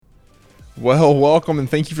Well, welcome and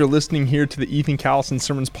thank you for listening here to the Ethan Callison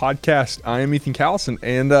Sermons Podcast. I am Ethan Callison,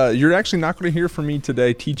 and you're actually not going to hear from me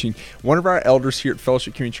today teaching. One of our elders here at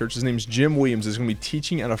Fellowship Community Church, his name is Jim Williams, is going to be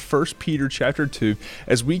teaching out of 1 Peter chapter 2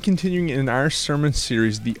 as we continue in our sermon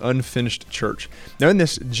series, The Unfinished Church. Now in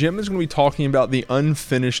this, Jim is going to be talking about the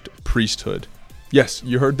unfinished priesthood. Yes,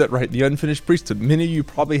 you heard that right, the unfinished priesthood. Many of you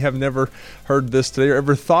probably have never heard this today or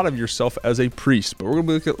ever thought of yourself as a priest, but we're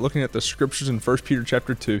going to be looking at the scriptures in 1 Peter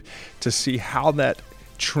chapter 2 to see how that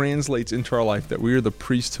translates into our life, that we are the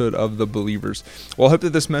priesthood of the believers. Well, I hope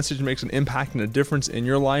that this message makes an impact and a difference in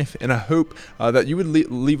your life, and I hope that you would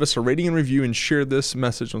leave us a rating and review and share this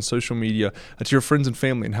message on social media to your friends and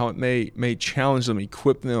family, and how it may challenge them,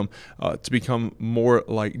 equip them to become more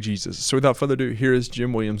like Jesus. So without further ado, here is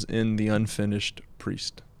Jim Williams in The Unfinished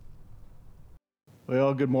Priest.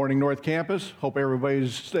 Well, good morning, North Campus. Hope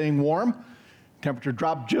everybody's staying warm. Temperature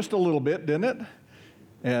dropped just a little bit, didn't it?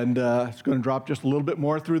 And it's going to drop just a little bit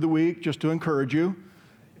more through the week, just to encourage you.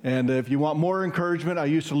 And if you want more encouragement, I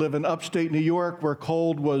used to live in upstate New York where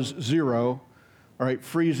cold was 0. All right,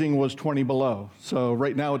 freezing was 20 below. So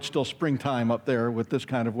right now it's still springtime up there with this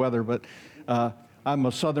kind of weather, but I'm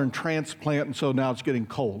a southern transplant, and so now it's getting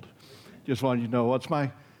cold. Just wanted you to know, it's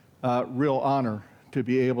my real honor to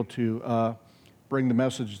be able to bring the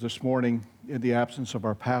message this morning in the absence of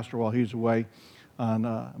our pastor while he's away on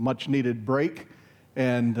a much-needed break.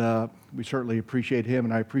 And we certainly appreciate him,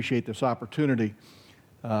 and I appreciate this opportunity.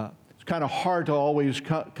 It's kind of hard to always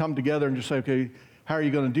come together and just say, okay, how are you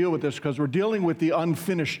going to deal with this? Because we're dealing with the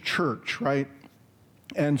unfinished church, right?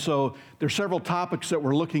 And so there's several topics that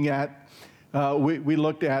we're looking at. We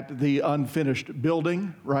looked at the unfinished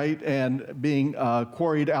building, right, and being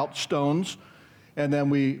quarried out stones. And then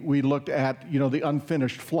we looked at, the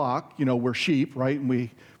unfinished flock. We're sheep, right? And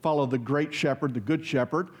we follow the great shepherd, the good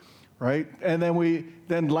shepherd. Right? And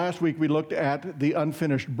then last week we looked at the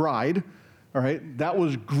unfinished bride. All right? That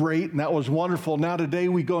was great and that was wonderful. Now today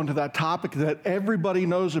we go into that topic that everybody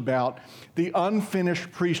knows about, the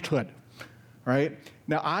unfinished priesthood. Right?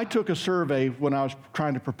 Now I took a survey when I was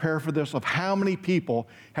trying to prepare for this of how many people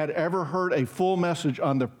had ever heard a full message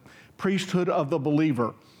on the priesthood of the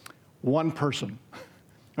believer. One person.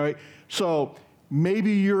 All right? So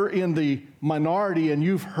maybe you're in the minority and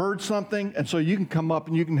you've heard something, and so you can come up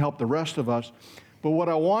and you can help the rest of us. But what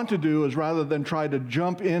I want to do is, rather than try to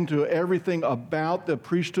jump into everything about the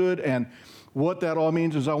priesthood and what that all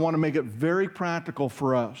means, is I want to make it very practical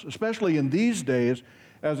for us, especially in these days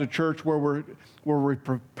as a church where we're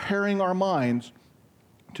preparing our minds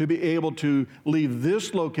to be able to leave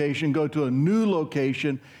this location, go to a new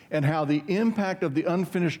location, and how the impact of the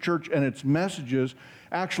unfinished church and its messages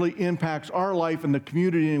actually impacts our life and the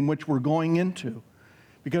community in which we're going into.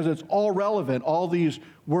 Because it's all relevant. All these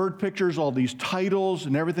word pictures, all these titles,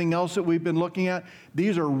 and everything else that we've been looking at,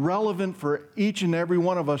 these are relevant for each and every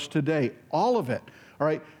one of us today. All of it. All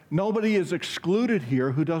right? Nobody is excluded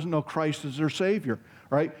here who doesn't know Christ as their Savior.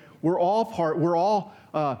 Right? We're all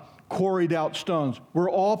quarried out stones.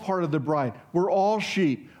 We're all part of the bride. We're all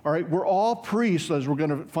sheep. All right? We're all priests, as we're going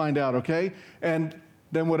to find out, okay? And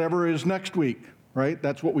then whatever is next week, right?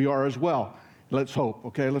 That's what we are as well. Let's hope,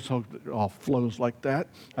 okay? Let's hope it all flows like that.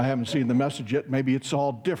 I haven't seen the message yet. Maybe it's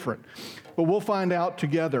all different. But we'll find out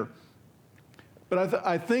together. But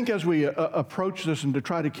I think as we approach this and to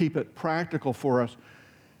try to keep it practical for us,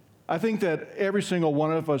 I think that every single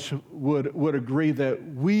one of us would agree that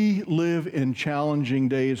we live in challenging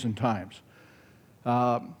days and times.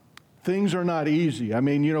 Things are not easy. I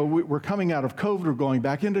mean, we're coming out of COVID. We're going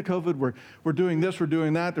back into COVID. We're doing this. We're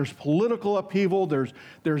doing that. There's political upheaval.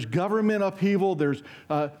 There's government upheaval. There's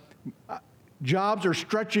jobs are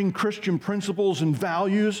stretching Christian principles and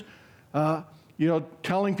values.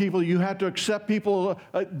 Telling people you have to accept people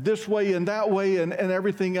this way and that way and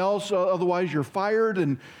everything else. Otherwise, you're fired.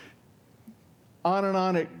 And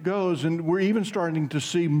on it goes. And we're even starting to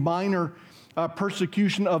see minor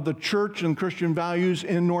persecution of the church and Christian values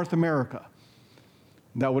in North America.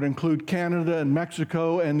 That would include Canada and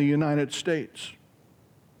Mexico and the United States.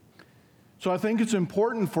 So I think it's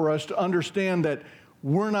important for us to understand that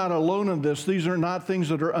we're not alone in this. These are not things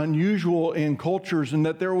that are unusual in cultures, and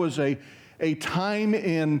that there was a time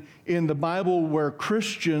in the Bible where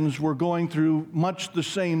Christians were going through much the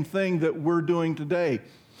same thing that we're doing today.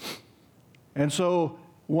 And so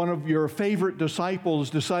one of your favorite disciples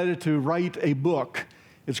decided to write a book.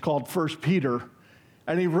 It's called 1 Peter.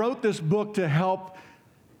 And he wrote this book to help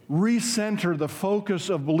recenter the focus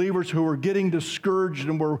of believers who were getting discouraged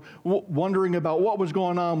and were wondering about what was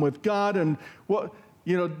going on with God and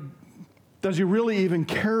does he really even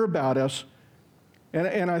care about us?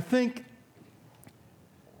 And I think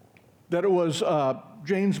that it was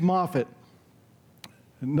James Moffat,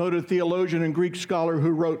 a noted theologian and Greek scholar,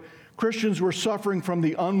 who wrote, Christians were suffering from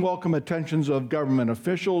the unwelcome attentions of government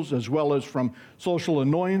officials as well as from social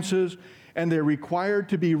annoyances, and they required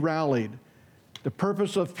to be rallied. The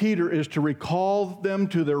purpose of Peter is to recall them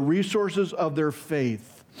to the resources of their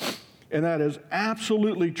faith. And that is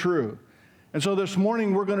absolutely true. And so this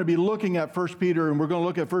morning we're going to be looking at 1 Peter, and we're going to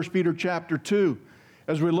look at 1 Peter chapter 2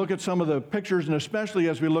 as we look at some of the pictures, and especially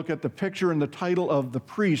as we look at the picture and the title of the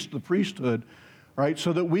priest, the priesthood, right,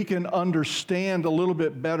 so that we can understand a little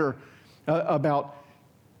bit better about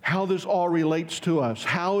how this all relates to us.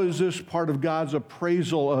 How is this part of God's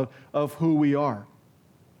appraisal of who we are?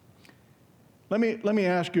 Let me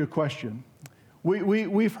ask you a question.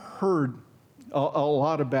 We've heard a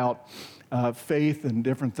lot about faith and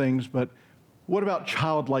different things, but what about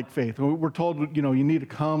childlike faith? We're told, you need to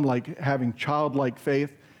come like having childlike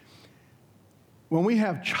faith. When we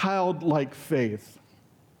have childlike faith,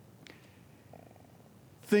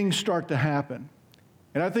 things start to happen.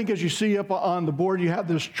 And I think as you see up on the board, you have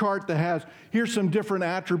this chart that has, here's some different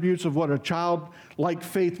attributes of what a childlike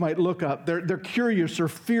faith might look up. They're curious, they're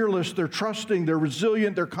fearless, they're trusting, they're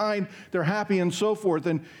resilient, they're kind, they're happy, and so forth.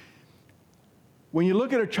 And when you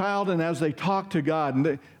look at a child and as they talk to God,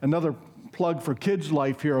 and another plug for kids'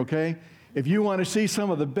 life here, okay? If you want to see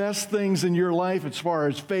some of the best things in your life as far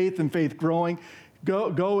as faith and faith growing,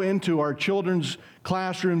 go into our children's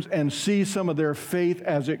classrooms and see some of their faith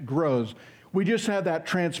as it grows. We just have that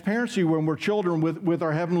transparency when we're children with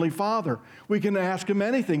our Heavenly Father. We can ask Him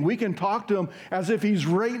anything. We can talk to Him as if He's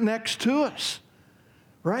right next to us,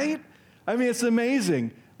 right? I mean, it's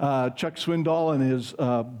amazing. Chuck Swindoll in his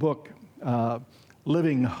book,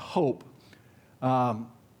 Living Hope,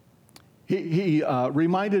 he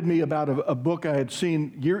reminded me about a book I had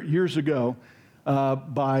seen years ago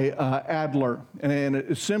by Adler, and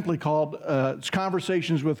it's simply called, it's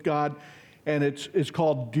Conversations with God, and it's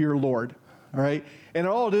called Dear Lord. All right? And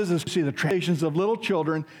all it is to see the translations of little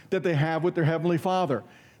children that they have with their Heavenly Father.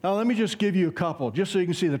 Now, let me just give you a couple, just so you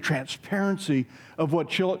can see the transparency of what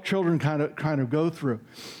children kind of go through.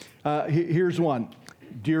 Here's one.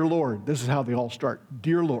 Dear Lord. This is how they all start.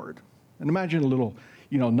 Dear Lord. And imagine a little,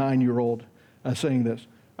 9-year-old saying this.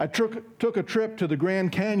 I took a trip to the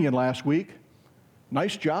Grand Canyon last week.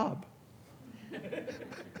 Nice job.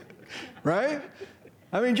 Right?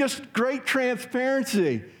 I mean, just great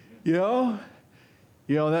transparency. That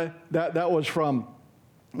was from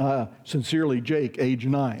Sincerely Jake, age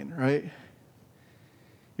 9, right?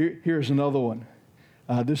 Here's another one.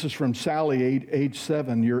 This is from Sally, age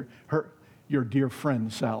 7. Your dear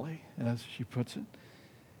friend, Sally, as she puts it.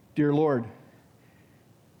 Dear Lord,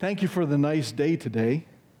 thank you for the nice day today.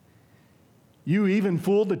 You even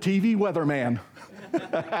fooled the TV weatherman.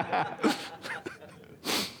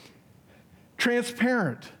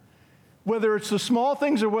 Transparent. Whether it's the small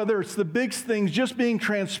things or whether it's the big things, just being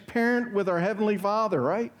transparent with our Heavenly Father,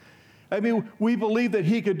 right? I mean, we believe that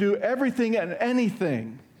He could do everything and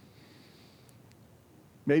anything.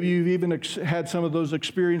 Maybe you've even had some of those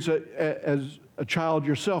experiences as a child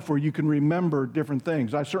yourself where you can remember different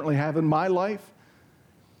things. I certainly have in my life.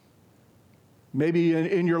 Maybe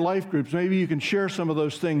in your life groups, maybe you can share some of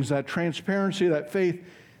those things, that transparency, that faith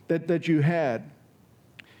that you had.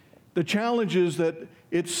 The challenge is that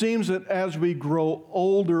it seems that as we grow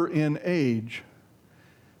older in age,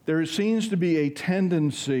 there seems to be a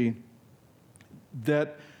tendency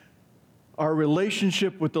that our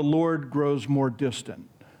relationship with the Lord grows more distant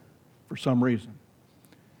for some reason.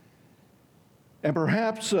 And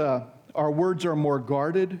perhaps our words are more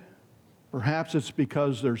guarded. Perhaps it's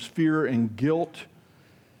because there's fear and guilt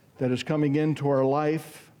that is coming into our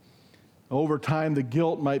life. Over time, the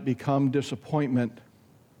guilt might become disappointment.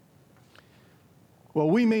 Well,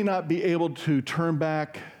 we may not be able to turn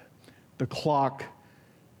back the clock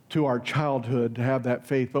to our childhood to have that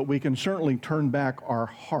faith, but we can certainly turn back our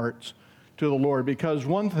hearts to the Lord. Because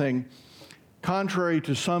one thing, contrary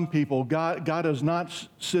to some people, God is not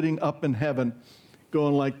sitting up in heaven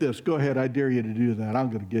going like this. Go ahead, I dare you to do that. I'm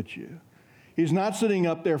going to get you. He's not sitting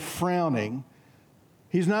up there frowning.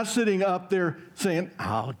 He's not sitting up there saying,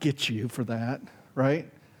 I'll get you for that, right?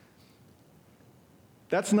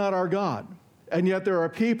 That's not our God. And yet there are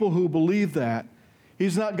people who believe that.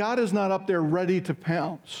 God is not up there ready to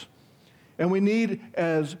pounce. And we need,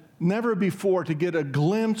 as never before, to get a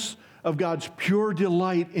glimpse of God's pure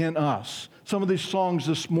delight in us. Some of these songs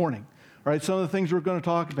this morning, right? Some of the things we're going to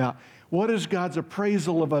talk about. What is God's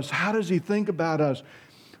appraisal of us? How does He think about us?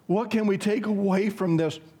 What can we take away from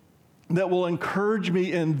this that will encourage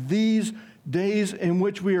me in these days in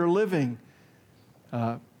which we are living?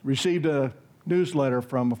 Received a newsletter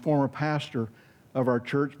from a former pastor of our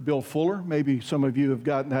church, Bill Fuller. Maybe some of you have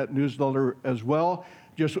gotten that newsletter as well.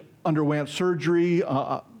 Just underwent surgery,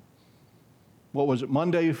 what was it,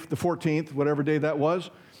 Monday the 14th, whatever day that was.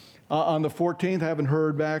 On the 14th, I haven't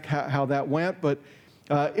heard back how that went, but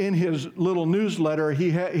in his little newsletter,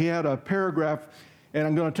 he had a paragraph, and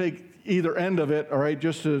I'm going to take either end of it, all right,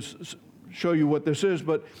 just to show you what this is.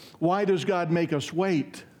 But why does God make us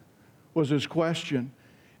wait, was his question.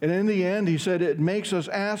 And in the end, he said, it makes us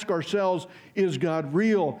ask ourselves, is God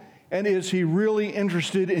real? And is he really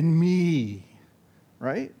interested in me?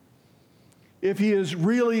 Right? If he is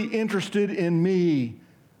really interested in me,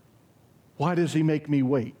 why does he make me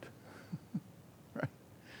wait? Right?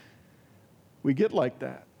 We get like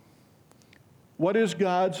that. What is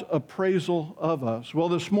God's appraisal of us? Well,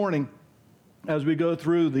 this morning, as we go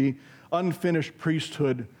through the unfinished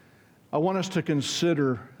priesthood, I want us to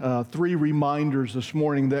consider 3 reminders this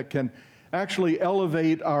morning that can actually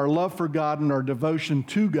elevate our love for God and our devotion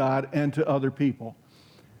to God and to other people.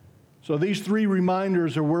 So these 3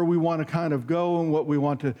 reminders are where we want to kind of go and what we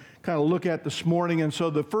want to kind of look at this morning. And so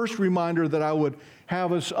the first reminder that I would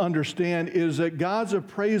have us understand is that God's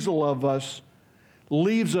appraisal of us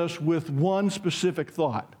leaves us with one specific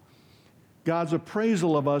thought. God's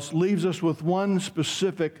appraisal of us leaves us with one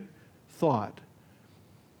specific thought.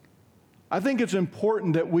 I think it's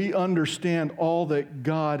important that we understand all that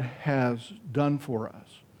God has done for us.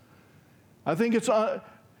 I think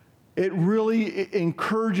it really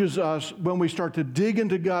encourages us when we start to dig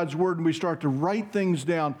into God's Word and we start to write things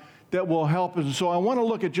down that will help us. And so I want to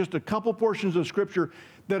look at just a couple portions of Scripture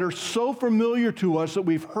that are so familiar to us that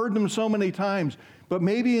we've heard them so many times, but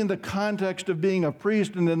maybe in the context of being a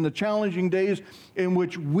priest and in the challenging days in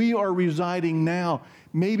which we are residing now,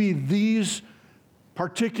 maybe these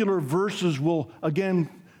particular verses will, again,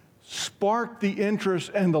 spark the interest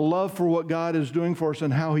and the love for what God is doing for us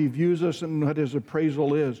and how he views us and what his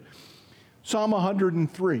appraisal is. Psalm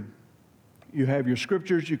 103. You have your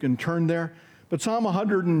scriptures, you can turn there. But Psalm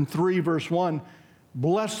 103, verse 1,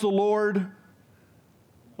 bless the Lord,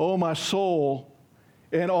 O my soul,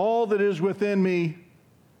 and all that is within me,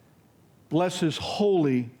 bless his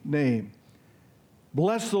holy name.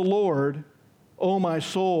 Bless the Lord, O my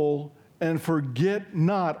soul, and forget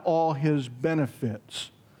not all his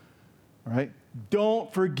benefits. All right?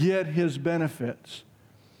 Don't forget his benefits.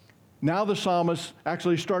 Now the psalmist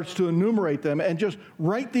actually starts to enumerate them, and just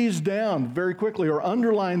write these down very quickly or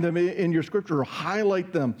underline them in your scripture or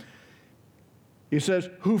highlight them. He says,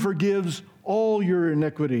 who forgives all your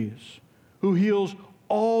iniquities, who heals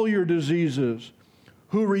all your diseases,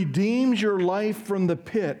 who redeems your life from the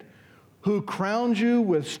pit, who crowns you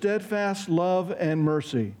with steadfast love and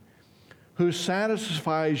mercy, who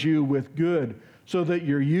satisfies you with good, so that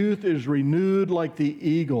your youth is renewed like the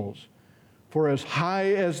eagles. For as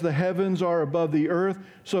high as the heavens are above the earth,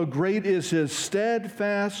 so great is his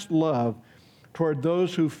steadfast love toward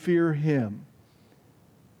those who fear him.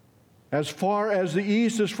 As far as the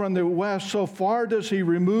east is from the west, so far does he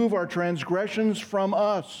remove our transgressions from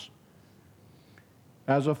us.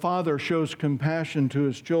 As a father shows compassion to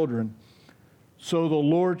his children, so the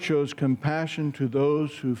Lord shows compassion to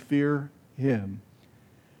those who fear him.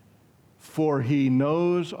 For he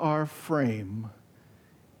knows our frame.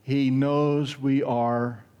 He knows we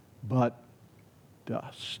are but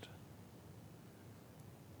dust.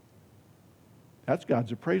 That's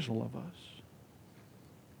God's appraisal of us.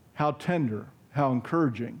 How tender, how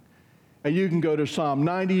encouraging. And you can go to Psalm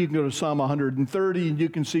 90, you can go to Psalm 130, and you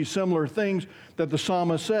can see similar things that the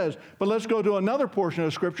psalmist says. But let's go to another portion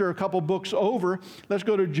of Scripture, a couple books over. Let's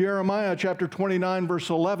go to Jeremiah chapter 29,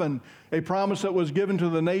 verse 11, a promise that was given to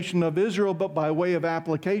the nation of Israel, but by way of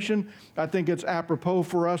application, I think it's apropos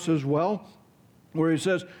for us as well, where he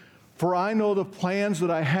says, for I know the plans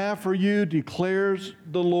that I have for you, declares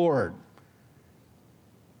the Lord.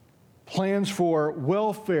 Plans for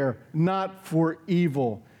welfare, not for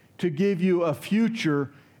evil, to give you a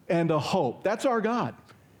future and a hope. That's our God.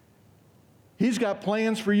 He's got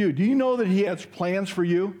plans for you. Do you know that he has plans for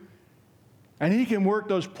you? And he can work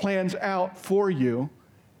those plans out for you.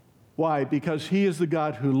 Why? Because he is the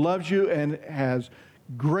God who loves you and has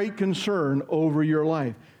great concern over your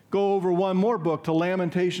life. Go over one more book to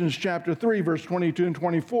Lamentations chapter 3, verse 22 and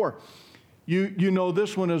 24. You know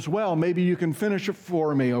this one as well. Maybe you can finish it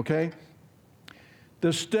for me, okay?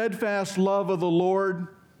 The steadfast love of the Lord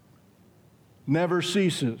never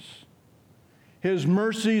ceases. His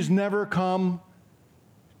mercies never come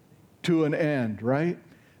to an end, right?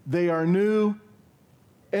 They are new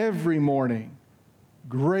every morning.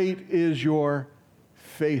 Great is your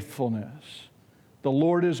faithfulness. The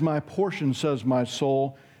Lord is my portion, says my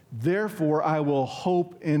soul. Therefore, I will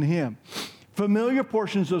hope in him. Familiar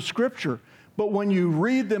portions of Scripture, but when you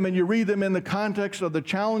read them and you read them in the context of the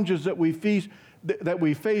challenges that we face,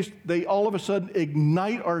 they all of a sudden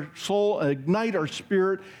ignite our soul, ignite our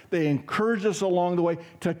spirit. They encourage us along the way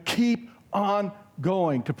to keep on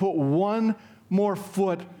going, to put one more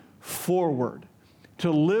foot forward, to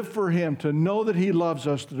live for him, to know that he loves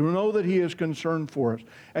us, to know that he is concerned for us.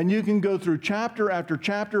 And you can go through chapter after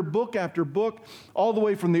chapter, book after book, all the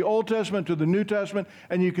way from the Old Testament to the New Testament,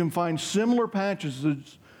 and you can find similar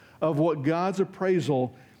passages of what God's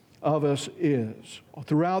appraisal of us is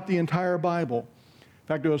throughout the entire Bible. In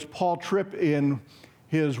fact, it was Paul Tripp in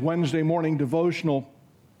his Wednesday morning devotional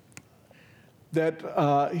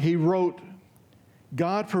that he wrote,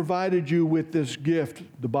 God provided you with this gift,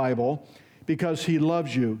 the Bible, because he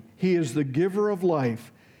loves you. He is the giver of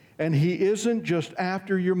life, and he isn't just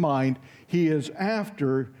after your mind, he is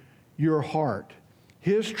after your heart.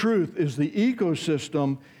 His truth is the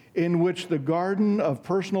ecosystem in which the garden of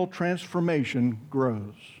personal transformation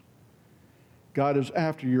grows. God is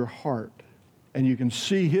after your heart, and you can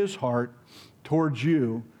see his heart towards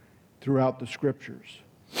you throughout the Scriptures.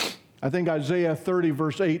 I think Isaiah 30,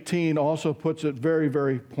 verse 18 also puts it very,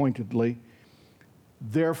 very pointedly.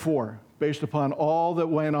 Therefore, based upon all that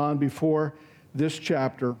went on before this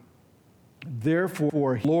chapter,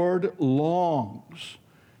 therefore, Lord longs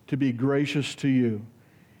to be gracious to you,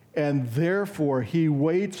 and therefore he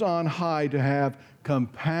waits on high to have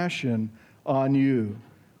compassion on you.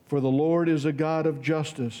 For the Lord is a God of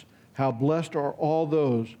justice. How blessed are all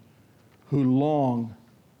those who long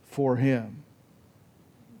for him.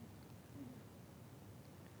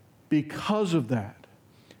 Because of that,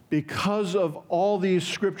 because of all these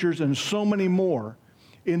scriptures and so many more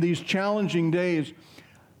in these challenging days,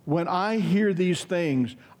 when I hear these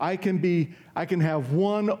things, I can have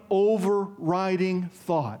one overriding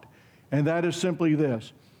thought, and that is simply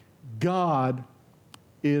this: God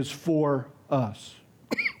is for us.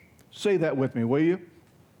 Say that with me, will you?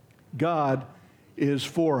 God is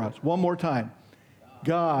for us. One more time.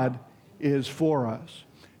 God is for us.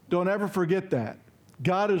 Don't ever forget that.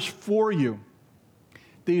 God is for you.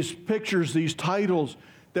 These pictures, these titles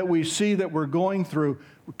that we see that we're going through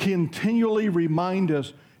continually remind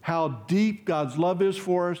us how deep God's love is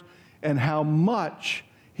for us and how much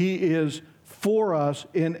he is for us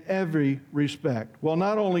in every respect. Well,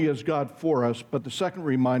 not only is God for us, but the second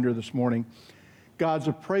reminder this morning, God's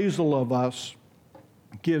appraisal of us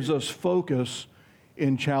gives us focus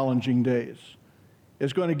in challenging days.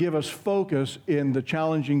 It's going to give us focus in the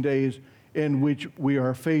challenging days in which we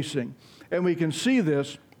are facing. And we can see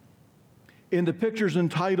this in the pictures and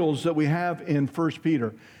titles that we have in 1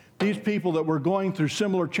 Peter. These people that were going through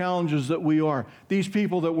similar challenges that we are, these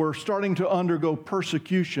people that were starting to undergo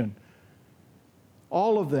persecution,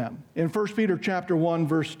 all of them. In 1 Peter chapter 1,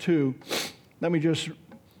 verse 2, let me just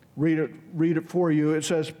read it for you. It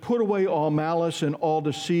says, "Put away all malice and all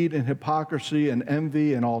deceit and hypocrisy and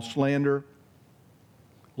envy and all slander.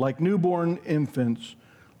 Like newborn infants,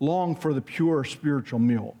 long for the pure spiritual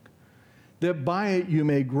milk, that by it you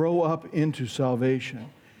may grow up into salvation,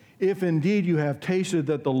 if indeed you have tasted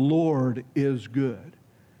that the Lord is good.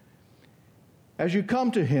 As you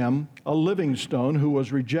come to him, a living stone who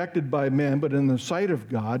was rejected by men, but in the sight of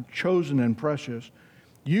God, chosen and precious,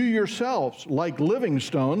 you yourselves, like living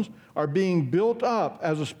stones, are being built up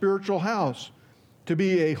as a spiritual house, to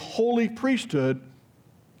be a holy priesthood,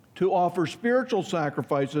 to offer spiritual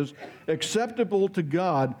sacrifices acceptable to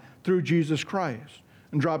God through Jesus Christ."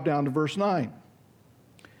 And drop down to verse 9.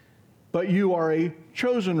 "But you are a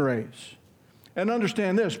chosen race." And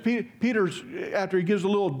understand this, Peter's, after he gives a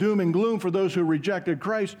little doom and gloom for those who rejected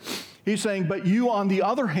Christ, he's saying, but you on the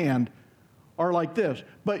other hand are like this.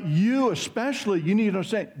 But you especially, you need to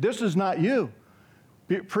understand, this is not you.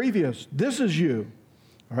 Previous, this is you.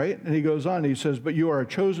 All right? And he goes on, he says, "But you are a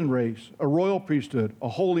chosen race, a royal priesthood, a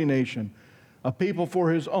holy nation, a people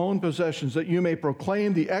for his own possessions, that you may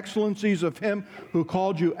proclaim the excellencies of him who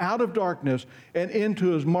called you out of darkness and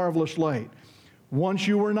into his marvelous light. Once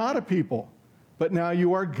you were not a people, but now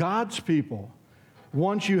you are God's people.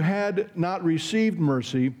 Once you had not received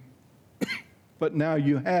mercy, but now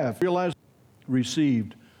you have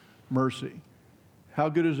received mercy." How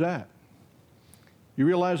good is that? You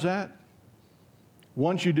realize that?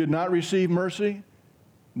 Once you did not receive mercy,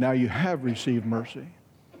 now you have received mercy.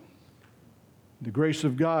 The grace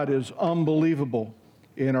of God is unbelievable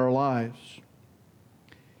in our lives.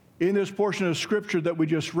 In this portion of Scripture that we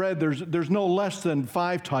just read, there's no less than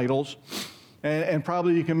 5 titles, and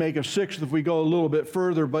probably you can make a 6th if we go a little bit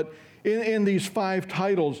further, but in these 5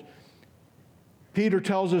 titles, Peter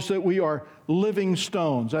tells us that we are living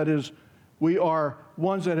stones. That is, we are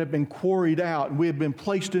ones that have been quarried out, and we have been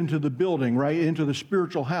placed into the building, right, into the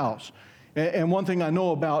spiritual house. And one thing I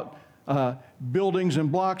know about buildings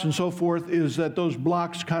and blocks and so forth is that those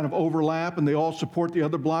blocks kind of overlap and they all support the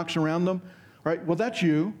other blocks around them, right? Well, that's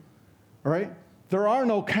you, all right? There are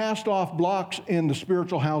no cast-off blocks in the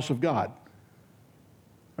spiritual house of God,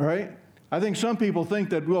 all right? I think some people think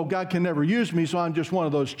that, well, God can never use me, so I'm just one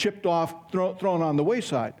of those chipped off, thrown on the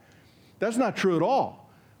wayside. That's not true at all,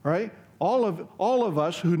 right? All of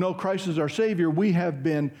us who know Christ as our Savior, we have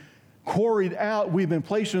been quarried out. We've been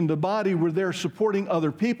placed in the body. We're there supporting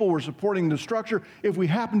other people. We're supporting the structure. If we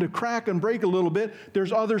happen to crack and break a little bit,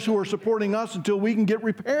 there's others who are supporting us until we can get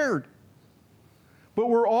repaired. But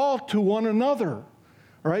we're all to one another.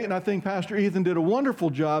 Right? And I think Pastor Ethan did a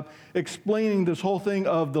wonderful job explaining this whole thing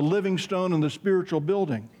of the living stone and the spiritual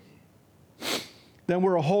building. Then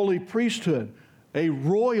we're a holy priesthood, a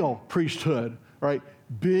royal priesthood, right?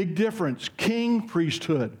 Big difference. King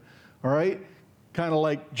priesthood, all right? Kind of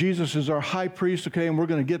like Jesus is our high priest, okay, and we're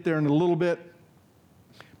going to get there in a little bit.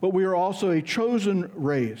 But we are also a chosen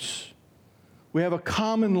race. We have a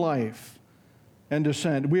common life and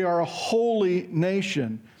descent. We are a holy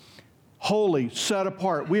nation. Holy, set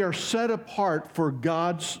apart. We are set apart for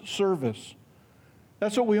God's service.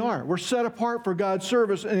 That's what we are. We're set apart for God's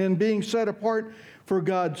service, and in being set apart for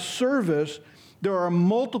God's service, there are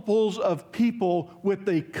multiples of people with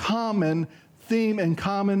a common theme and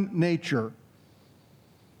common nature.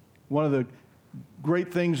 One of the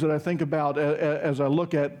great things that I think about as I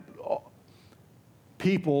look at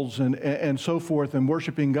peoples and so forth and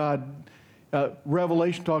worshiping God,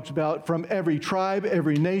 Revelation talks about from every tribe,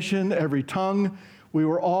 every nation, every tongue, we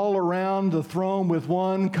were all around the throne with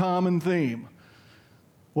one common theme.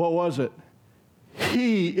 What was it?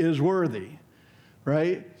 He is worthy,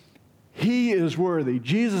 right? He is worthy.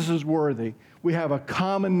 Jesus is worthy. We have a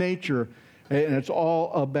common nature, and it's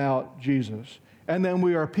all about Jesus. And then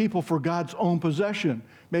we are people for God's own possession.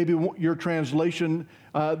 Maybe your translation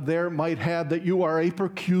there might have that you are a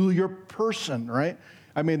peculiar person, right?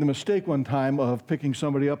 I made the mistake one time of picking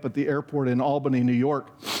somebody up at the airport in Albany, New York,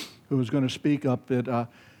 who was going to speak up at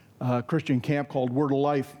a Christian camp called Word of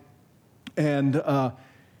Life. And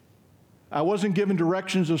I wasn't given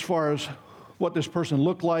directions as far as what this person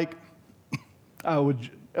looked like. I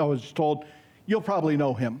was told, you'll probably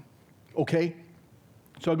know him, okay?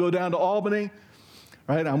 So I go down to Albany,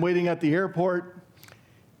 right? I'm waiting at the airport,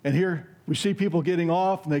 and here we see people getting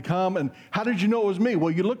off, and they come, and how did you know it was me?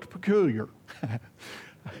 Well, you looked peculiar.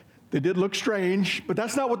 They did look strange, but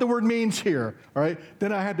that's not what the word means here, all right?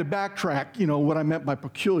 Then I had to backtrack, what I meant by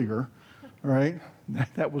peculiar, all right?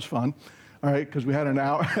 That was fun, all right, because we had an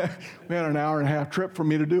hour and a half trip for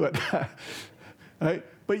me to do it, all right?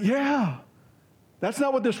 But yeah, that's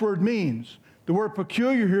not what this word means. The word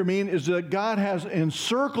peculiar here is that God has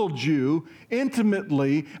encircled you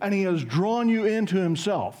intimately, and He has drawn you into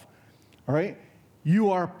Himself, all right?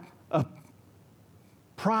 You are a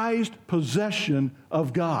prized possession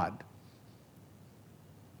of God.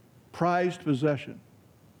 Prized possession.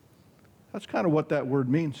 That's kind of what that word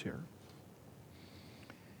means here.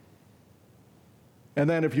 And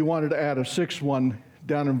then if you wanted to add a sixth one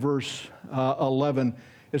down in verse 11,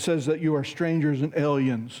 it says that you are strangers and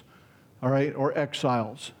aliens, all right, or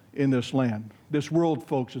exiles in this land. This world,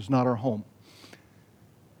 folks, is not our home.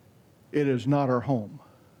 It is not our home.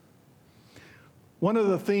 One of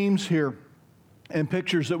the themes here and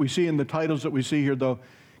pictures that we see in the titles that we see here, though,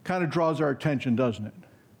 kind of draws our attention, doesn't it?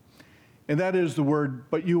 And that is the word,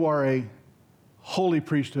 but you are a holy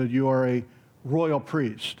priesthood, you are a royal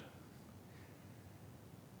priest.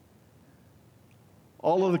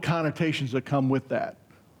 All of the connotations that come with that.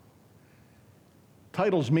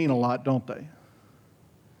 Titles mean a lot, don't they?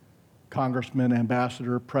 Congressman,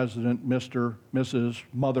 ambassador, president, Mr., Mrs.,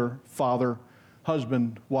 mother, father,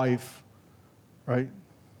 husband, wife, right?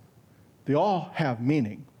 They all have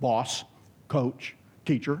meaning. Boss, coach,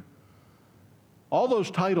 teacher. All those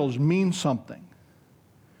titles mean something.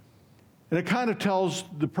 And it kind of tells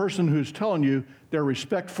the person who's telling you their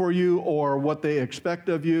respect for you or what they expect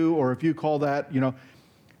of you, or if you call that,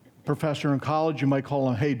 professor in college, you might call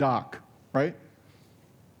him, hey, doc, right?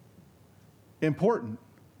 Important,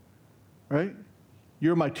 right?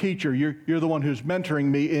 You're my teacher. You're the one who's mentoring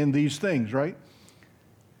me in these things, right?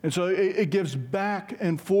 And so it gives back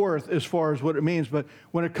and forth as far as what it means. But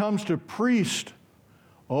when it comes to priest,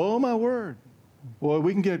 oh my word, boy,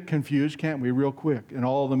 we can get confused, can't we, real quick in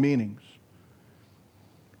all the meanings.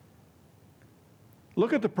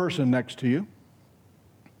 Look at the person next to you.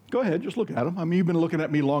 Go ahead, just look at them. I mean, you've been looking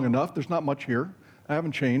at me long enough. There's not much here. I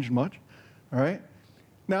haven't changed much, All right?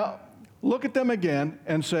 Now, look at them again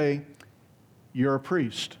and say, you're a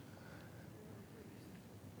priest.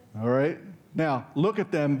 All right? Now, look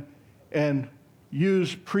at them and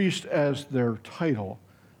use priest as their title,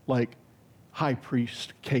 like High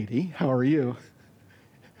Priest Katie. How are you?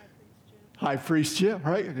 High Priest Jim,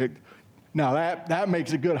 right? Now, that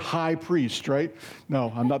makes a good high priest, right?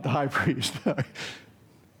 No, I'm not the high priest.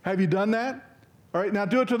 Have you done that? All right, now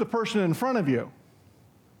do it to the person in front of you.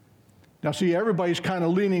 Now, see, everybody's kind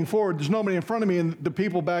of leaning forward. There's nobody in front of me, and the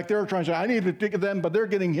people back there are trying to say, I need to think of them, but they're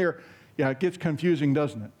getting here. Yeah, it gets confusing,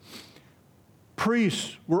 doesn't it?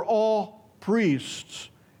 Priests, we're all priests,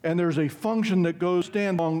 and there's a function that goes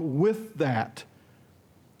along with that.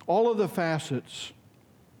 All of the facets.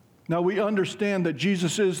 Now, we understand that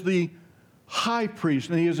Jesus is the high priest,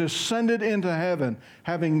 and he has ascended into heaven,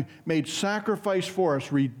 having made sacrifice for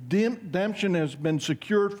us. Redemption has been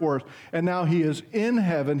secured for us, and now he is in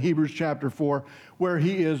heaven, Hebrews chapter 4, where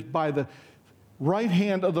he is by the right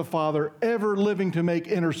hand of the Father, ever living to make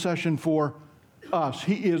intercession for us.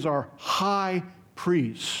 He is our high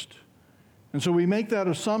priest. And so we make that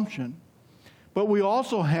assumption. But we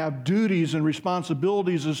also have duties and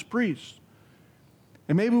responsibilities as priests.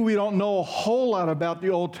 And maybe we don't know a whole lot about the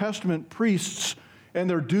Old Testament priests and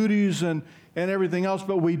their duties and everything else,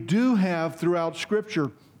 but we do have throughout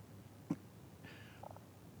Scripture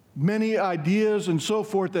many ideas and so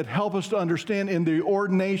forth that help us to understand in the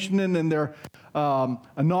ordination and in their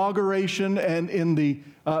inauguration, and in the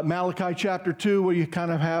Malachi chapter 2, where you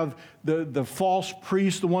kind of have the false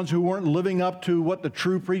priests, the ones who weren't living up to what the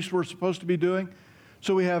true priests were supposed to be doing.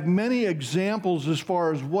 So we have many examples as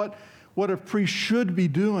far as what a priest should be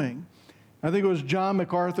doing. I think it was John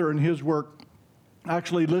MacArthur in his work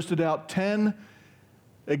actually listed out 10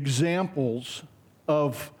 examples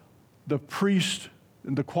of the priest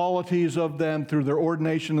and the qualities of them through their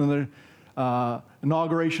ordination and their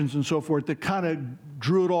inaugurations and so forth that kind of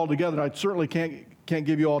drew it all together. I certainly can't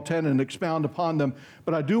give you all 10 and expound upon them,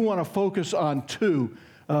 but I do want to focus on 2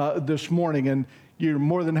 this morning. And you're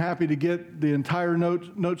more than happy to get the entire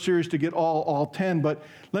note series to get all 10, but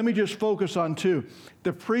let me just focus on 2.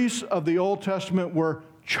 The priests of the Old Testament were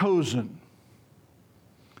chosen.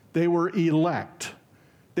 They were elect.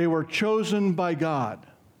 They were chosen by God.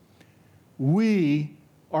 We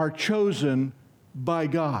are chosen by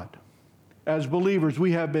God. As believers,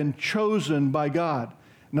 we have been chosen by God.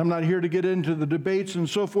 And I'm not here to get into the debates and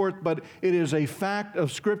so forth, but it is a fact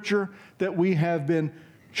of Scripture that we have been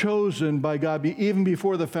chosen by God even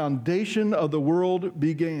before the foundation of the world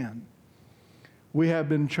began. We have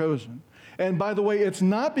been chosen. And by the way, it's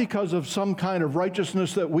not because of some kind of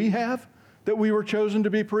righteousness that we have that we were chosen to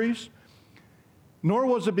be priests, nor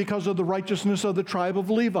was it because of the righteousness of the tribe of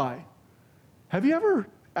Levi. Have you ever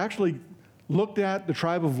actually looked at the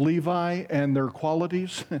tribe of Levi and their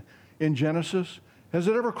qualities in Genesis? Has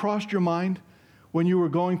it ever crossed your mind when you were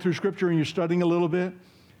going through Scripture and you're studying a little bit?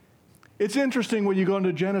 It's interesting when you go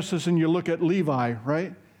into Genesis and you look at Levi,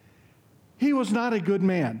 right? He was not a good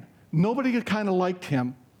man. Nobody kind of liked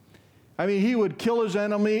him. I mean, he would kill his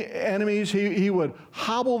enemies. He would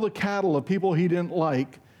hobble the cattle of people he didn't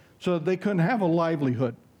like so that they couldn't have a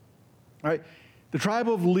livelihood, right? The tribe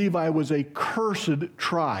of Levi was a cursed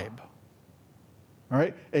tribe, all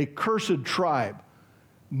right? A cursed tribe.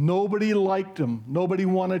 Nobody liked him. Nobody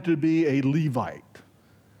wanted to be a Levite.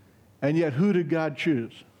 And yet, who did God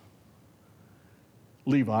choose?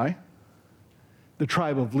 Levi, the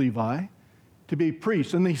tribe of Levi, to be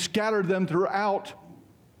priests. And he scattered them throughout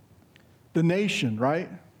the nation, right?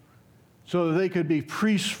 So that they could be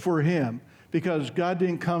priests for him. Because God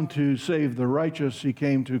didn't come to save the righteous, he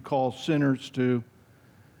came to call sinners to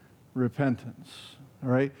repentance. All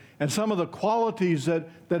right? And some of the qualities that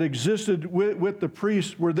existed with the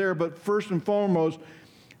priests were there, but first and foremost,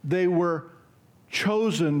 they were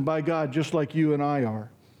chosen by God just like you and I are.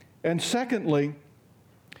 And secondly,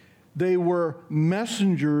 they were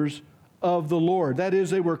messengers of the Lord. That is,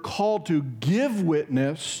 they were called to give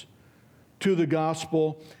witness to the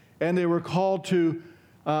gospel, and they were called to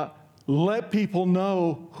let people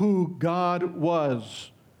know who God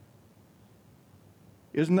was.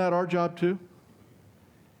 Isn't that our job too?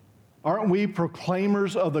 Aren't we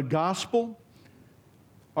proclaimers of the gospel?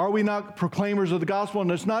 Are we not proclaimers of the gospel?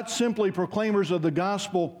 And it's not simply proclaimers of the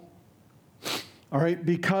gospel, all right,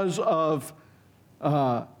 because of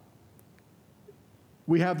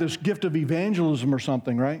we have this gift of evangelism or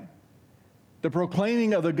something, right? The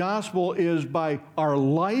proclaiming of the gospel is by our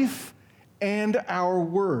life and our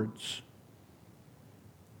words.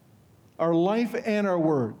 Our life and our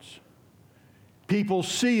words. People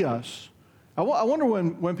see us. I wonder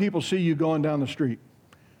when people see you going down the street.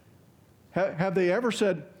 Have they ever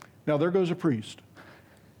said, now there goes a priest?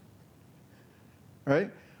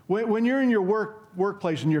 Right? When you're in your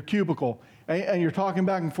workplace, in your cubicle, and you're talking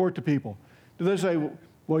back and forth to people, do they say,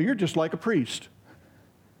 well, you're just like a priest?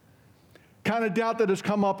 Kind of doubt that it's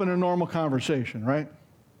come up in a normal conversation, right?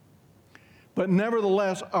 But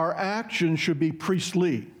nevertheless, our actions should be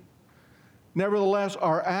priestly. Nevertheless,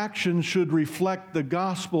 our actions should reflect the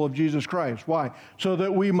gospel of Jesus Christ. Why? So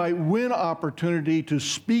that we might win opportunity to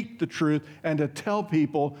speak the truth and to tell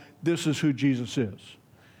people this is who Jesus is.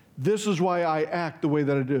 This is why I act the way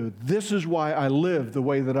that I do. This is why I live the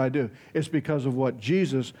way that I do. It's because of what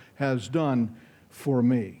Jesus has done for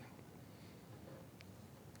me.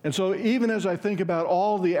 And so even as I think about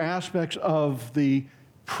all the aspects of the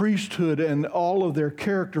priesthood and all of their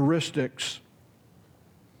characteristics,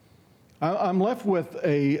 I'm left with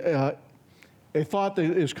a thought that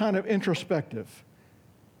is kind of introspective.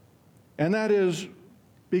 And that is,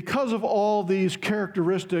 because of all these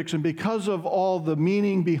characteristics and because of all the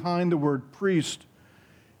meaning behind the word priest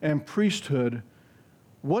and priesthood,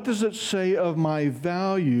 what does it say of my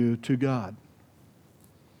value to God?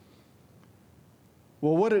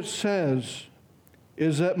 Well, what it says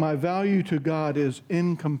is that my value to God is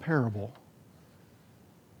incomparable.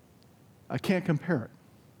 I can't compare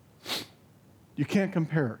it. You can't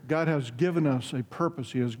compare it. God has given us a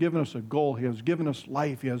purpose. He has given us a goal. He has given us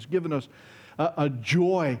life. He has given us a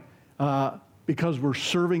joy because we're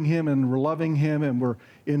serving Him and we're loving Him and we're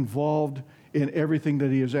involved in everything that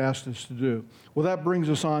He has asked us to do. Well, that brings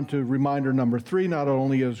us on to reminder number 3. Not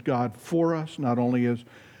only is God for us, not only is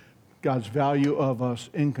God's value of us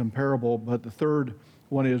incomparable, but the third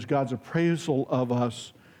one is God's appraisal of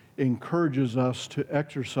us encourages us to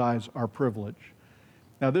exercise our privilege.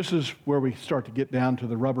 Now, this is where we start to get down to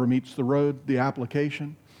the rubber meets the road, the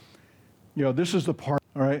application. You know, this is the part,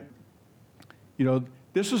 all right? You know,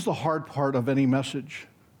 this is the hard part of any message,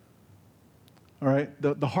 all right?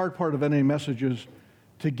 The hard part of any message is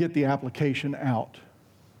to get the application out,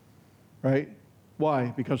 right?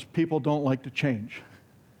 Why? Because people don't like to change,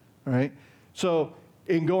 all right? So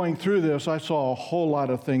in going through this, I saw a whole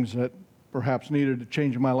lot of things that perhaps needed to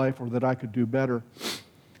change in my life or that I could do better.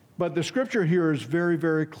 But the scripture here is very,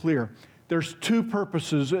 very clear. There's two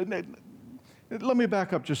purposes. Let me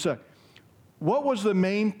back up just a sec. What was the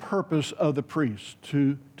main purpose of the priest?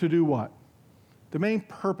 To do what? The main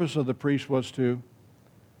purpose of the priest was to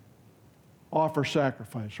offer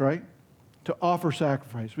sacrifice, right? To offer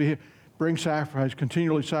sacrifice. We bring sacrifice,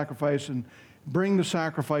 continually sacrifice, and bring the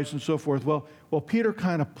sacrifice and so forth. Well, Peter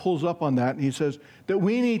kind of pulls up on that, and he says that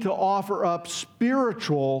we need to offer up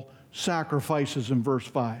spiritual sacrifices in verse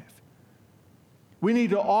 5. We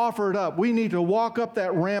need to offer it up. We need to walk up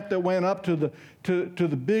that ramp that went up to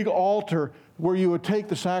the big altar where you would take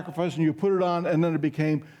the sacrifice and you put it on, and then it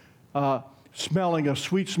became a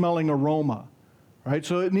sweet-smelling aroma. Right?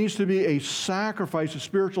 So it needs to be a sacrifice, a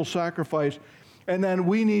spiritual sacrifice. And then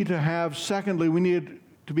we need to have, secondly, we need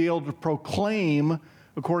to be able to proclaim,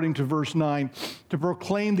 according to verse 9, to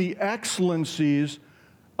proclaim the excellencies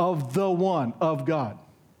of the one, of God.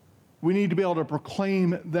 We need to be able to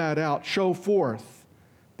proclaim that out, show forth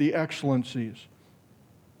the excellencies.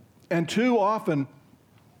 And too often,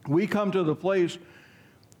 we come to the place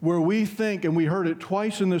where we think, and we heard it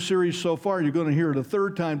twice in the series so far, you're going to hear it a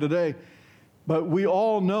third time today, but we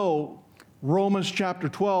all know Romans chapter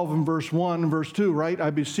 12 and verse 1 and verse 2, right? I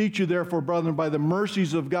beseech you therefore, brethren, by the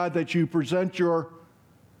mercies of God, that you present your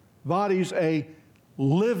bodies a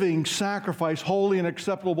living sacrifice, holy and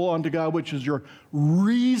acceptable unto God, which is your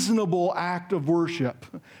reasonable act of worship.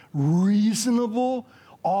 Reasonable?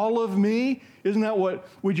 All of me? Isn't that what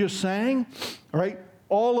we just sang? All right?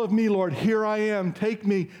 All of me, Lord, here I am. Take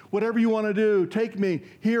me. Whatever you want to do, take me.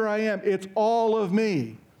 Here I am. It's all of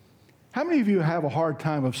me. How many of you have a hard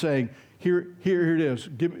time of saying, here it is,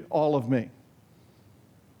 give me all of me?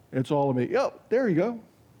 It's all of me. Oh, there you go.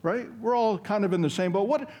 Right? We're all kind of in the same boat.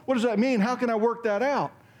 What does that mean? How can I work that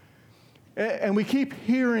out? And we keep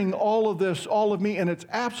hearing all of this, all of me, and it's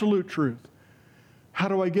absolute truth. How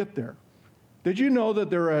do I get there? Did you know that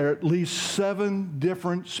there are at least 7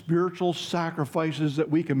 different spiritual sacrifices that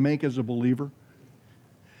we can make as a believer?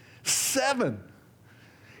 7!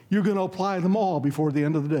 You're going to apply them all before the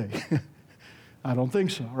end of the day. I don't think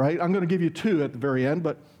so, right? I'm going to give you 2 at the very end,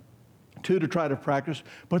 but 2 to try to practice.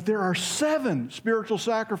 But there are 7 spiritual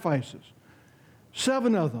sacrifices.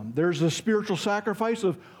 7 of them. There's a spiritual sacrifice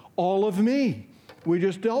of all of me. We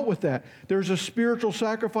just dealt with that. There's a spiritual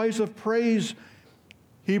sacrifice of praise.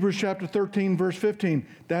 Hebrews chapter 13, verse 15.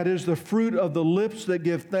 That is the fruit of the lips that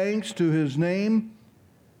give thanks to His name.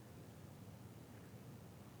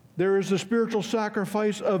 There is the spiritual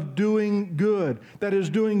sacrifice of doing good. That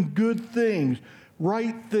is, doing good things,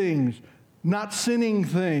 right things, not sinning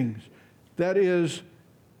things. That is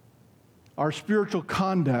our spiritual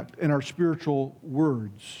conduct and our spiritual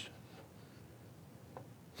words.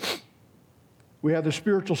 We have the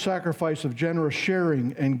spiritual sacrifice of generous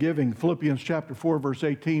sharing and giving. Philippians chapter 4, verse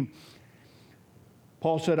 18.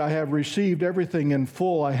 Paul said, I have received everything in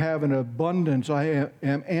full. I have an abundance. I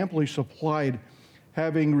am amply supplied,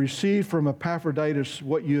 having received from Epaphroditus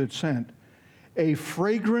what you had sent, a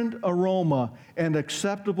fragrant aroma and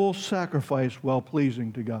acceptable sacrifice,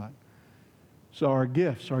 well-pleasing to God. So our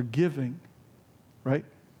gifts, our giving, right,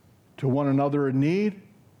 to one another in need,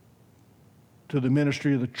 to the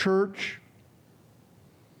ministry of the church.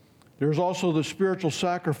 There's also the spiritual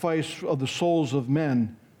sacrifice of the souls of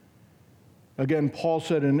men. Again, Paul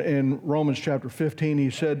said in Romans chapter 15, he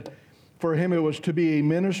said, for him it was to be a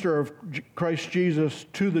minister of Christ Jesus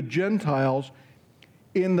to the Gentiles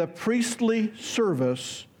in the priestly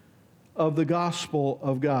service of the gospel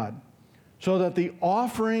of God, so that the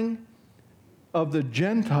offering of the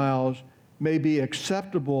Gentiles may be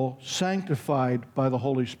acceptable, sanctified by the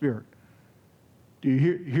Holy Spirit. Do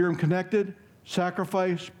you hear them connected?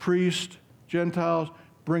 Sacrifice, priest, Gentiles,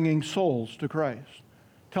 bringing souls to Christ.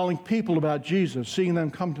 Telling people about Jesus, seeing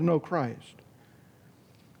them come to know Christ.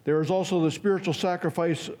 There is also the spiritual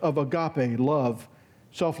sacrifice of agape, love,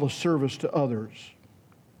 selfless service to others.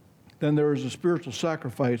 Then there is the spiritual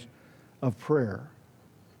sacrifice of prayer.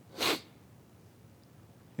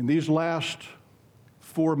 In these last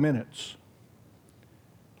 4 minutes,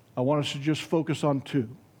 I want us to just focus on two.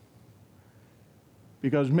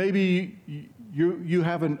 Because maybe you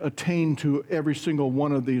haven't attained to every single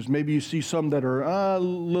one of these. Maybe you see some that are a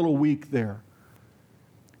little weak there.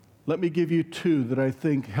 Let me give you two that I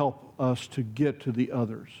think help us to get to the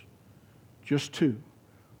others. Just two.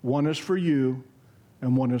 One is for you,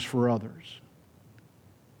 and one is for others.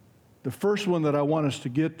 The first one that I want us to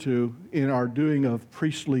get to in our doing of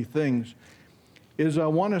priestly things is I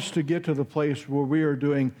want us to get to the place where we are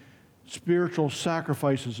doing spiritual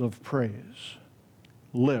sacrifices of praise.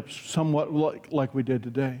 Lips, somewhat like we did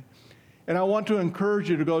today. And I want to encourage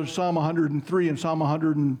you to go to Psalm 103 and Psalm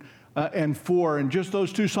 104, and just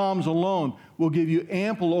those two Psalms alone will give you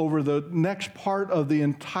ample over the next part of the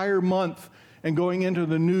entire month and going into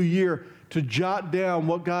the new year to jot down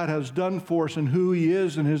what God has done for us and who He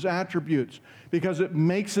is and His attributes, because it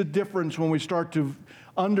makes a difference when we start to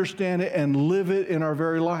understand it and live it in our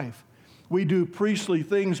very life. We do priestly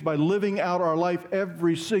things by living out our life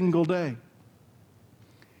every single day.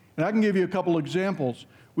 And I can give you a couple examples.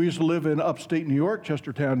 We used to live in upstate New York,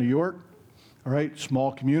 Chestertown, New York, all right,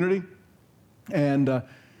 small community, and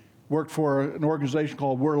worked for an organization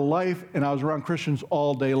called Word of Life, and I was around Christians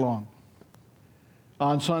all day long.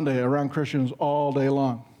 On Sunday, around Christians all day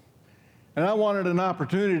long. And I wanted an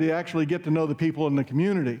opportunity to actually get to know the people in the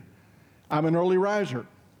community. I'm an early riser.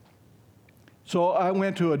 So I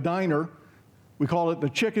went to a diner. We call it the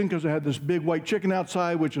Chicken because it had this big white chicken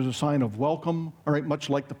outside, which is a sign of welcome, all right, much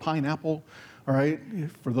like the pineapple, all right,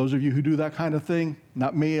 for those of you who do that kind of thing.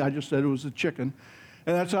 Not me, I just said it was a chicken.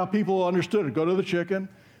 And that's how people understood it. Go to the Chicken,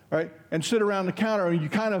 all right, and sit around the counter, and you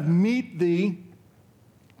kind of meet the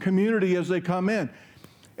community as they come in.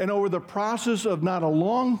 And over the process of not a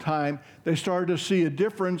long time, they started to see a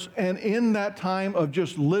difference, and in that time of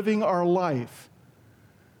just living our life,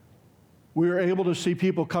 we were able to see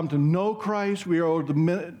people come to know Christ. We were able to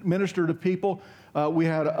minister to people. We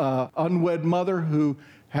had an unwed mother who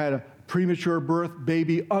had a premature birth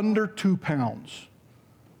baby under 2 pounds.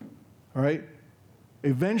 All right?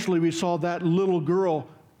 Eventually, we saw that little girl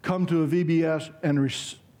come to a VBS and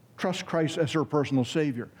trust Christ as her personal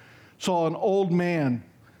Savior. Saw an old man,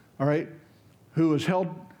 all right, who was held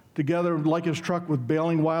together like his truck with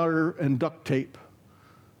baling wire and duct tape,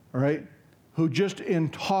 all right, who just in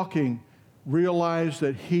talking realized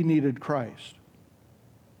that he needed Christ.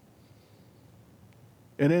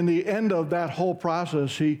 And in the end of that whole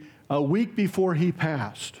process, a week before he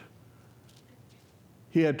passed,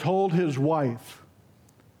 he had told his wife,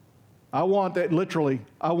 I want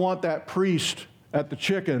that priest at the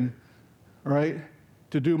Chicken, right,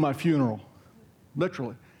 to do my funeral.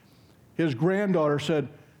 Literally. His granddaughter said,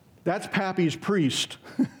 that's Pappy's priest.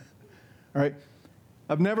 All right.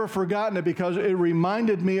 I've never forgotten it because it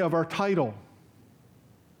reminded me of our title.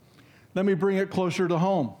 Let me bring it closer to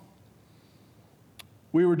home.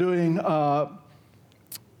 We were doing,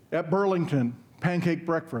 at Burlington, pancake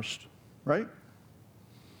breakfast, right?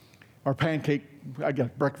 Or pancake, I guess,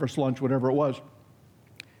 breakfast, lunch, whatever it was.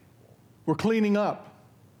 We're cleaning up.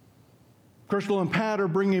 Crystal and Pat are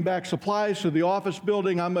bringing back supplies to the office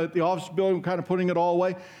building. I'm at the office building kind of putting it all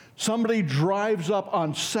away. Somebody drives up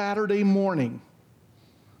on Saturday morning,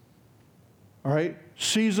 all right,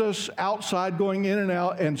 sees us outside going in and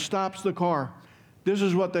out and stops the car. This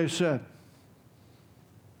is what they said.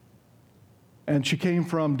 And she came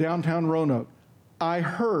from downtown Roanoke. I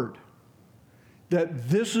heard that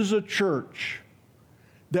this is a church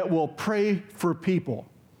that will pray for people.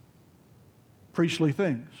 Priestly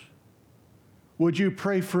things. Would you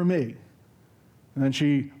pray for me? And then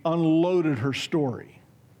she unloaded her story.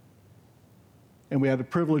 And we had the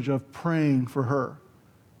privilege of praying for her.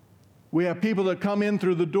 We have people that come in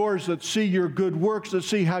through the doors that see your good works, that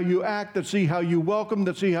see how you act, that see how you welcome,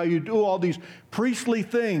 that see how you do all these priestly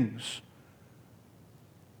things,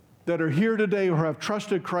 that are here today or have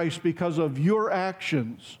trusted Christ because of your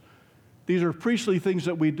actions. These are priestly things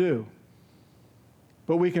that we do.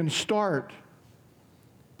 But we can start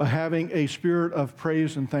by having a spirit of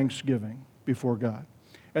praise and thanksgiving before God.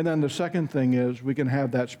 And then the second thing is we can have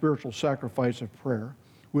that spiritual sacrifice of prayer.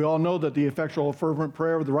 We all know that the effectual fervent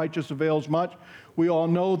prayer of the righteous avails much. We all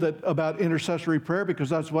know that about intercessory prayer because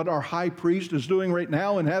that's what our high priest is doing right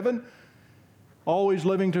now in heaven, always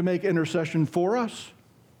living to make intercession for us.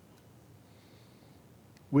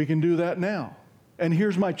 We can do that now. And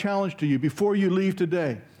here's my challenge to you before you leave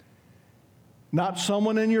today. Not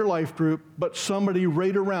someone in your life group, but somebody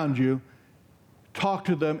right around you. Talk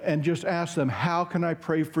to them and just ask them, how can I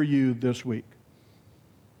pray for you this week?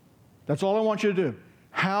 That's all I want you to do.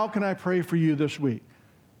 How can I pray for you this week?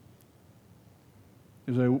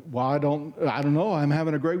 You say, well, I don't know. I'm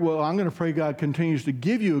having a great, well, I'm going to pray God continues to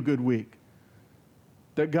give you a good week.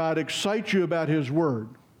 That God excites you about His Word.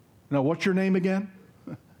 Now, what's your name again?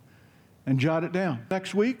 And jot it down.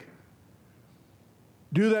 Next week,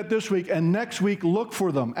 do that this week. And next week, look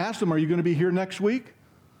for them. Ask them, are you going to be here next week?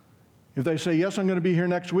 If they say, yes, I'm going to be here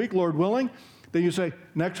next week, Lord willing, then you say,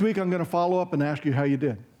 next week I'm going to follow up and ask you how you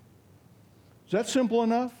did. Is that simple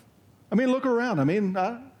enough? I mean, look around. I mean,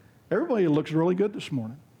 everybody looks really good this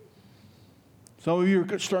morning. Some of you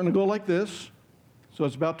are starting to go like this, so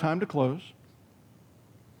it's about time to close.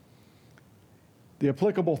 The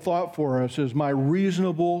applicable thought for us is my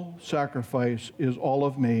reasonable sacrifice is all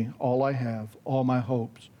of me, all I have, all my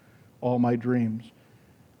hopes, all my dreams.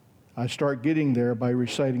 I start getting there by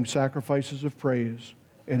reciting sacrifices of praise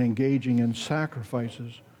and engaging in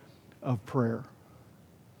sacrifices of prayer.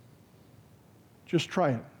 Just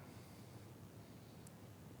try it.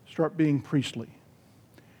 Start being priestly.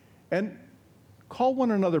 And call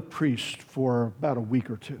one another priest for about a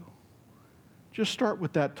week or two. Just start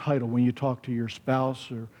with that title when you talk to your spouse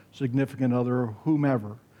or significant other or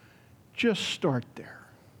whomever. Just start there,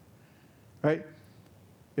 right?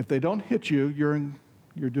 If they don't hit you,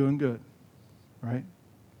 you're doing good, right?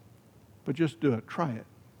 But just do it. Try it.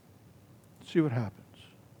 See what happens.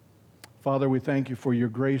 Father, we thank you for your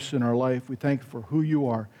grace in our life. We thank you for who you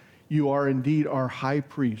are. You are indeed our high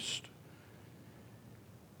priest.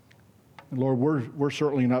 And Lord, we're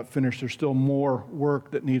certainly not finished. There's still more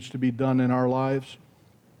work that needs to be done in our lives.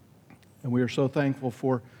 And we are so thankful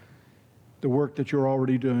for the work that you're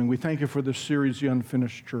already doing. We thank you for this series, The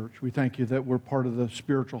Unfinished Church. We thank you that we're part of the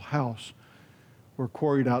spiritual house. We're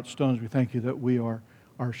quarried out stones. We thank you that we are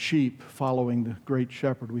our sheep following the great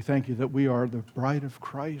shepherd. We thank you that we are the bride of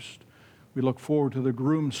Christ. We look forward to the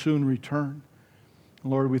groom's soon return.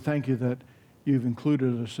 Lord, we thank you that you've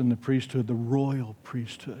included us in the priesthood, the royal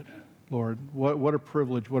priesthood. Lord, what a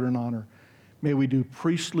privilege, what an honor. May we do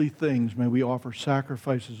priestly things. May we offer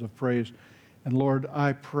sacrifices of praise. And Lord,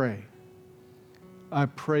 I pray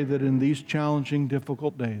that in these challenging,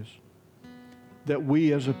 difficult days, that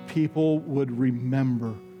we as a people would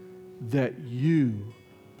remember that you,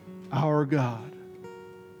 our God,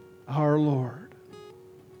 our Lord,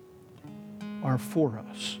 are for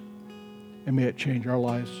us. And may it change our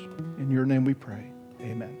lives. In your name we pray.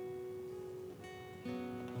 Amen.